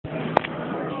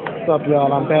What's up,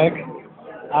 y'all? I'm back.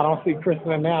 I don't see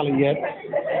Kristen and Nally yet.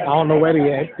 I don't know where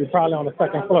they at. They're probably on the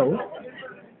second floor.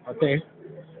 Okay.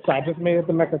 So I just made it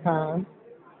to Mecca time.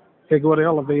 They go to the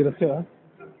elevators here.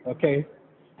 Okay.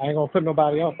 I ain't gonna put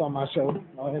nobody else on my show.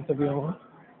 No interviewing.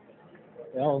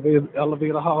 The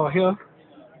elevator hall here.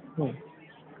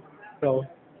 So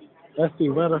let's see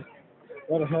where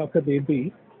the hell could they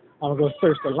be? I'm gonna go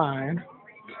search the line.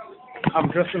 I'm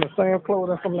dressed in the same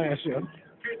clothes as from last year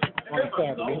on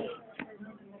Saturday.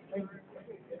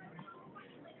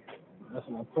 That's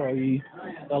an employee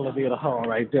elevator hall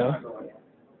right there.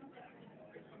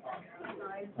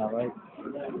 All right.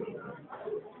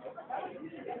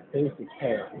 Basic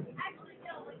care.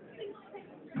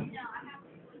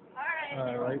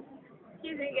 All right.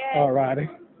 All righty.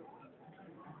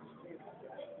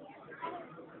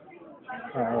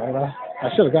 All right. I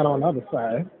should have got on the other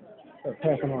side.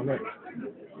 Passing on that.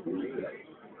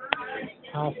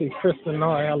 I don't see Kristen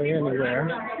nor Ellie anywhere.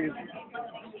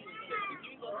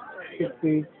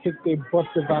 Kick they butts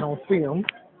if I don't see them.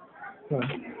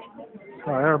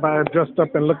 Everybody dressed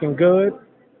up and looking good.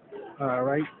 All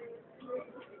right.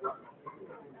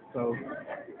 So,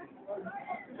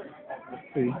 let's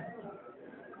see.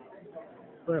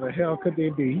 Where the hell could they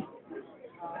be?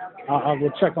 I'll go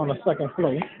check on the second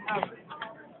floor.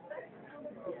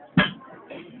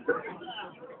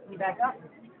 You back up?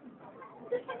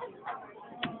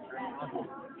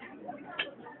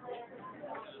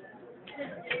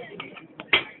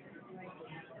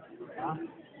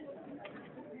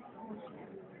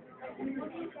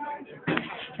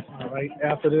 All right.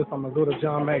 After this, I'm gonna go to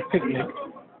John Mack Picnic.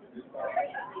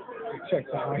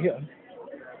 Check down here.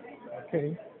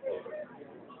 Okay.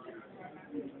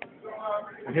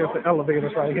 And here's the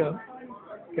elevators right here.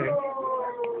 Okay.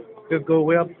 Just go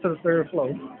way up to the third floor.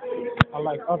 I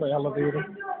like other elevators.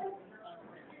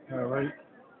 All right.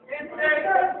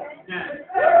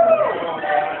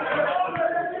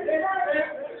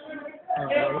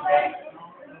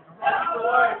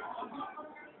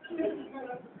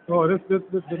 Oh, this is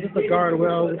a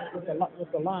guardrail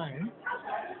with the line.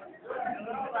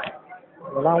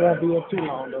 Well, I won't be here too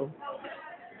long though.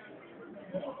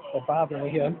 So Bobby in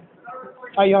here.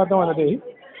 How y'all doing today?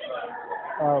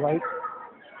 All right.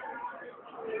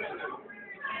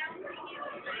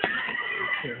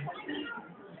 Okay.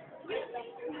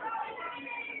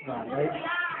 All right.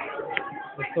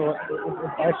 So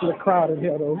it's actually crowded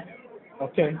here though.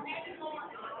 Okay.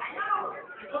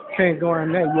 Can't go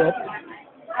in there yet.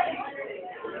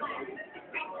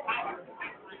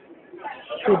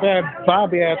 Too bad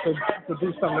Bobby had to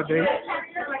do something today.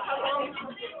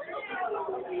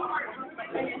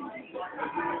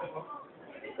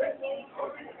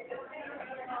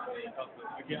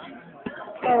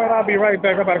 All right, I'll be right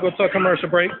back. I'm about to go to a commercial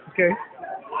break. Okay.